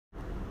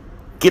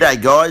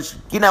G'day guys,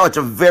 you know it's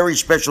a very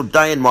special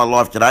day in my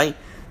life today,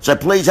 so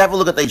please have a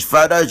look at these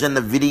photos and the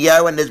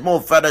video, and there's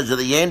more photos at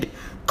the end.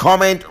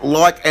 Comment,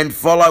 like and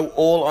follow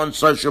all on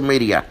social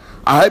media.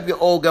 I hope you're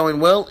all going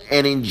well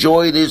and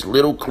enjoy this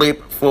little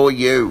clip for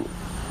you.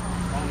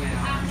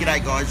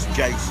 G'day guys,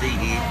 JC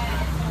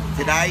here.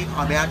 Today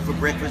I'm out for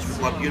breakfast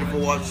with my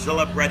beautiful wife,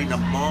 celebrating a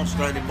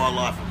milestone in my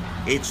life.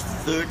 It's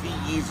 30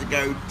 years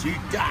ago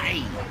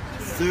today,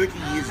 30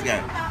 years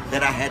ago,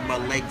 that I had my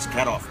legs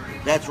cut off.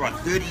 That's right,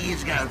 30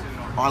 years ago,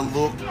 I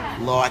looked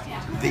like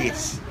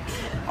this.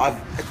 I've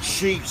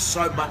achieved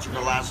so much in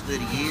the last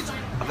 30 years.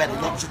 I've had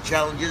lots of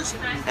challenges,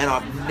 and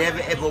I've never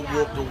ever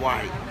walked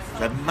away.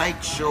 So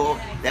make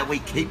sure that we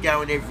keep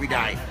going every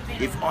day.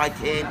 If I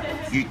can,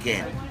 you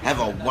can. Have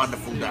a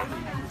wonderful day.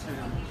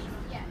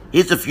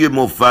 Here's a few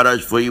more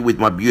photos for you with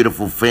my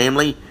beautiful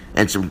family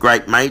and some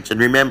great mates. And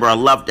remember, I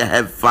love to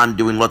have fun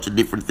doing lots of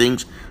different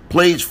things.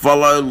 Please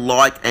follow,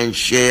 like, and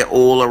share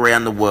all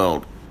around the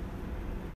world.